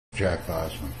Jack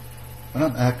BOSMA, and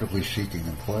I'm actively seeking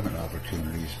employment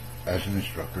opportunities as an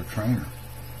instructor-trainer.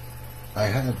 I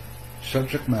have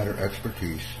subject matter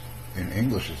expertise in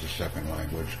English as a second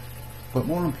language, but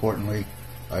more importantly,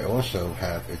 I also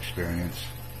have experience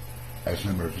as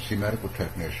an emergency medical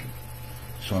technician,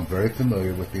 so I'm very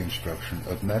familiar with the instruction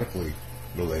of medically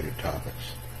related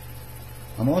topics.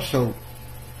 I'm also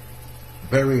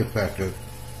very effective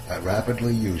at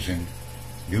rapidly using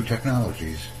new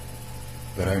technologies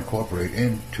that I incorporate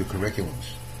into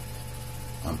curriculums.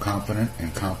 I'm confident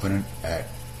and competent at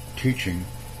teaching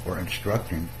or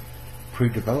instructing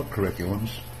pre-developed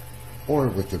curriculums or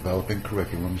with developing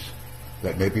curriculums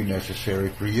that may be necessary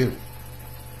for you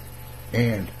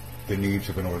and the needs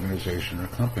of an organization or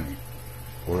company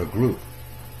or a group.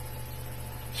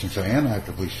 Since I am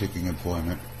actively seeking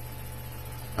employment,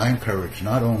 I encourage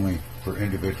not only for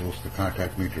individuals to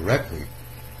contact me directly,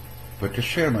 but to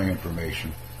share my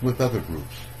information with other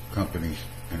groups, companies,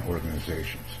 and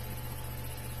organizations.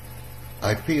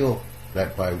 I feel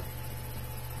that by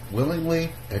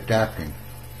willingly adapting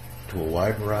to a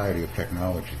wide variety of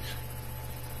technologies,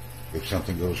 if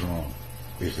something goes wrong,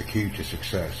 is the key to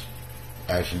success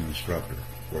as an instructor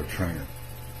or a trainer.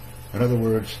 In other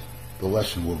words, the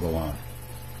lesson will go on.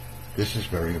 This is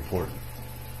very important.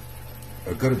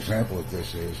 A good example of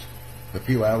this is, a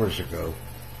few hours ago,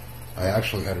 I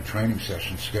actually had a training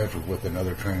session scheduled with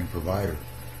another training provider,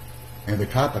 and the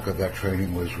topic of that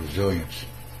training was resilience.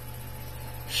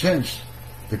 Since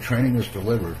the training was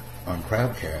delivered on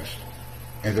Crowdcast,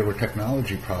 and there were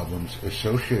technology problems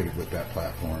associated with that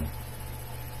platform,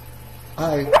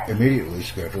 I immediately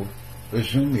scheduled a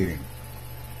Zoom meeting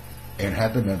and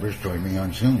had the members join me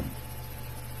on Zoom.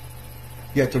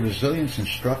 Yet the resilience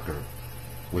instructor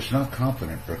was not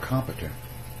confident or competent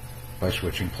by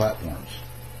switching platforms.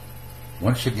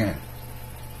 Once again,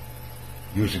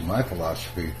 using my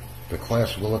philosophy, the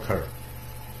class will occur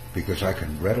because I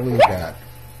can readily adapt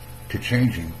to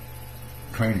changing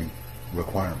training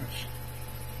requirements.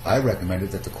 I recommended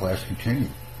that the class continue,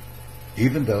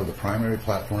 even though the primary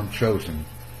platform chosen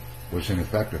was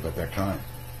ineffective at that time,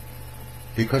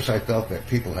 because I felt that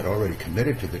people had already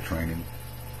committed to the training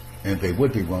and they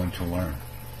would be willing to learn.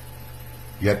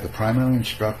 Yet the primary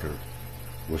instructor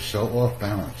was so off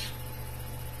balance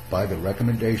by the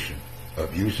recommendation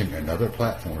of using another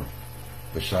platform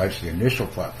besides the initial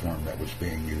platform that was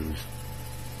being used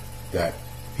that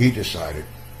he decided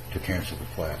to cancel the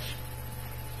class.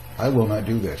 I will not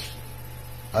do this.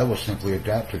 I will simply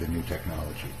adapt to the new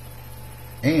technology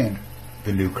and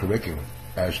the new curriculum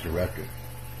as directed.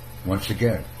 Once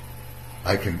again,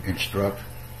 I can instruct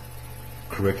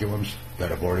curriculums that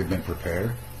have already been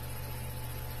prepared,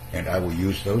 and I will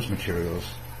use those materials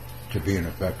to be an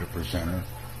effective presenter,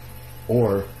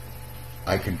 or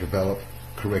I can develop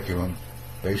curriculum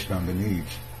based on the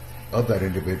needs of that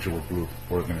individual group,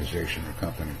 organization, or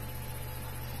company.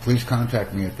 Please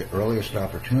contact me at the earliest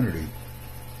opportunity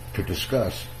to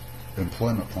discuss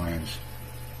employment plans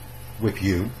with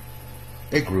you,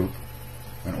 a group,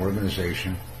 an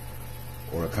organization,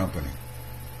 or a company.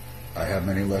 I have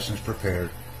many lessons prepared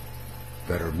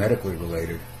that are medically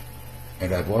related,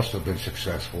 and I've also been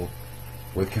successful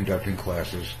with conducting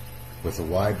classes with a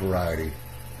wide variety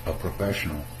of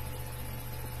professional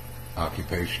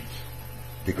occupations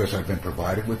because I've been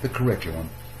provided with the curriculum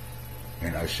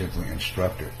and I simply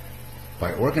instruct it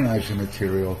by organizing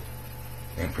material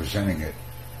and presenting it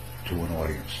to an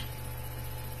audience.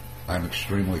 I'm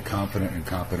extremely confident and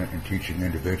competent in teaching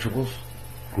individuals,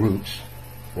 groups,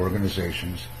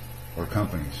 organizations, or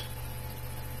companies.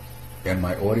 And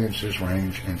my audiences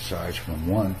range in size from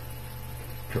 1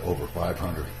 to over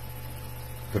 500.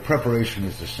 The preparation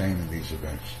is the same in these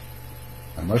events.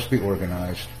 I must be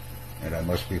organized and I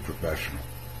must be professional.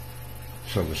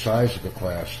 So the size of the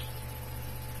class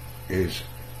is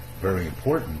very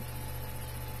important,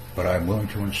 but I'm willing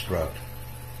to instruct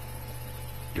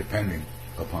depending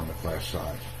upon the class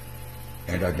size.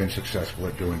 And I've been successful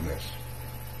at doing this.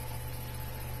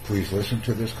 Please listen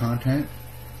to this content.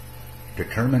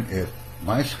 Determine if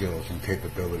my skills and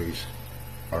capabilities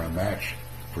are a match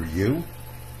for you,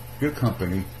 your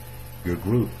company, your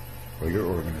group, or your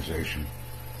organization,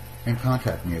 and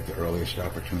contact me at the earliest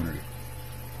opportunity.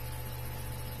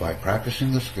 By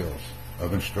practicing the skills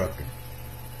of instructing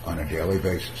on a daily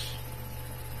basis,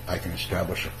 I can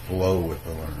establish a flow with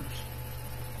the learners.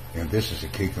 And this is a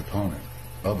key component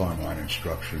of online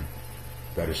instruction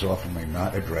that is often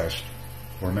not addressed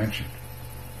or mentioned.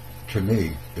 To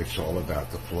me, it's all about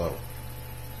the flow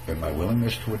and my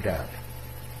willingness to adapt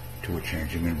to a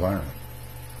changing environment,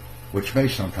 which may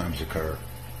sometimes occur.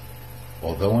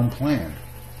 Although unplanned,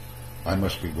 I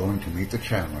must be willing to meet the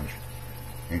challenge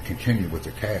and continue with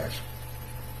the task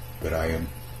that I am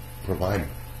providing.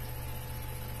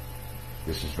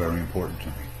 This is very important to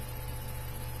me.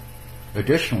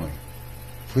 Additionally,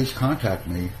 please contact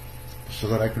me so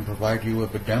that I can provide you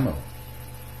with a demo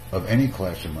of any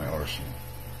class in my arsenal.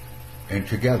 And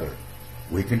together,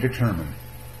 we can determine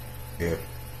if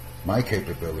my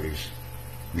capabilities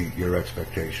meet your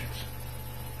expectations.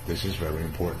 This is very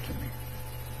important to me.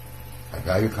 I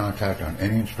value contact on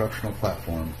any instructional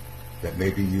platform that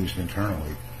may be used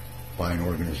internally by an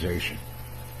organization,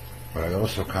 but I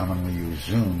also commonly use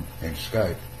Zoom and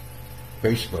Skype,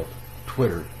 Facebook,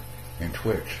 Twitter, and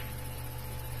Twitch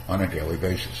on a daily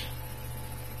basis.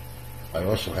 I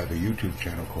also have a YouTube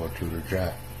channel called Tutor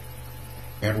Jack.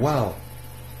 And while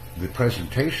the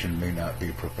presentation may not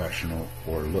be professional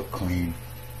or look clean,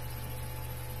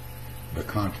 the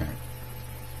content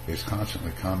is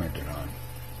constantly commented on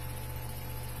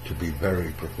to be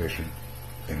very proficient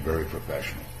and very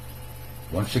professional.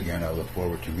 Once again, I look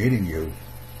forward to meeting you,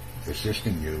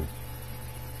 assisting you,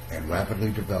 and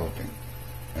rapidly developing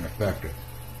an effective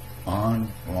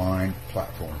online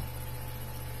platform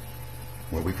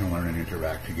where we can learn and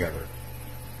interact together.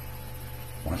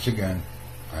 Once again,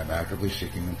 I am actively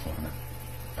seeking employment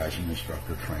as an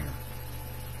instructor trainer.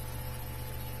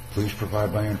 Please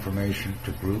provide my information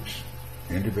to groups,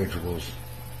 individuals,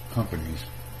 companies,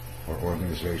 or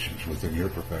organizations within your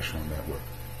professional network.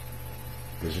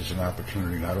 This is an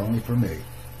opportunity not only for me,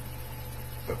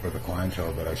 but for the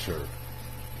clientele that I serve.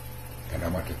 And I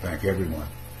want to thank everyone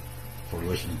for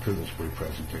listening to this brief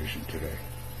presentation today.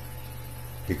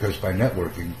 Because by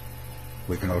networking,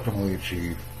 we can ultimately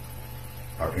achieve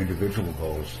our individual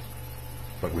goals,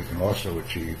 but we can also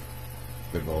achieve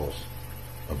the goals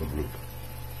of a group.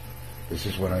 This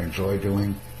is what I enjoy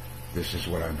doing. This is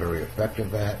what I'm very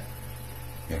effective at.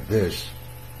 And this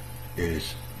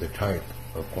is the type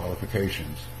of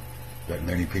qualifications that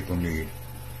many people need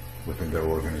within their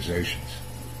organizations.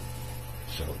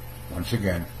 So, once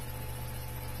again,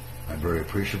 I'm very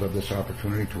appreciative of this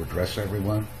opportunity to address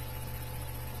everyone,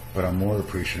 but I'm more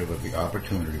appreciative of the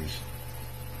opportunities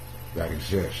that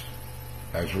exist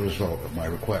as a result of my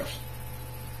request.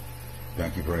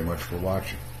 Thank you very much for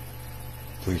watching.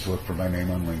 Please look for my name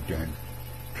on LinkedIn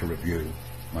to review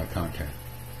my content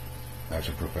as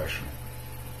a professional.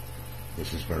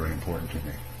 This is very important to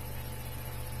me.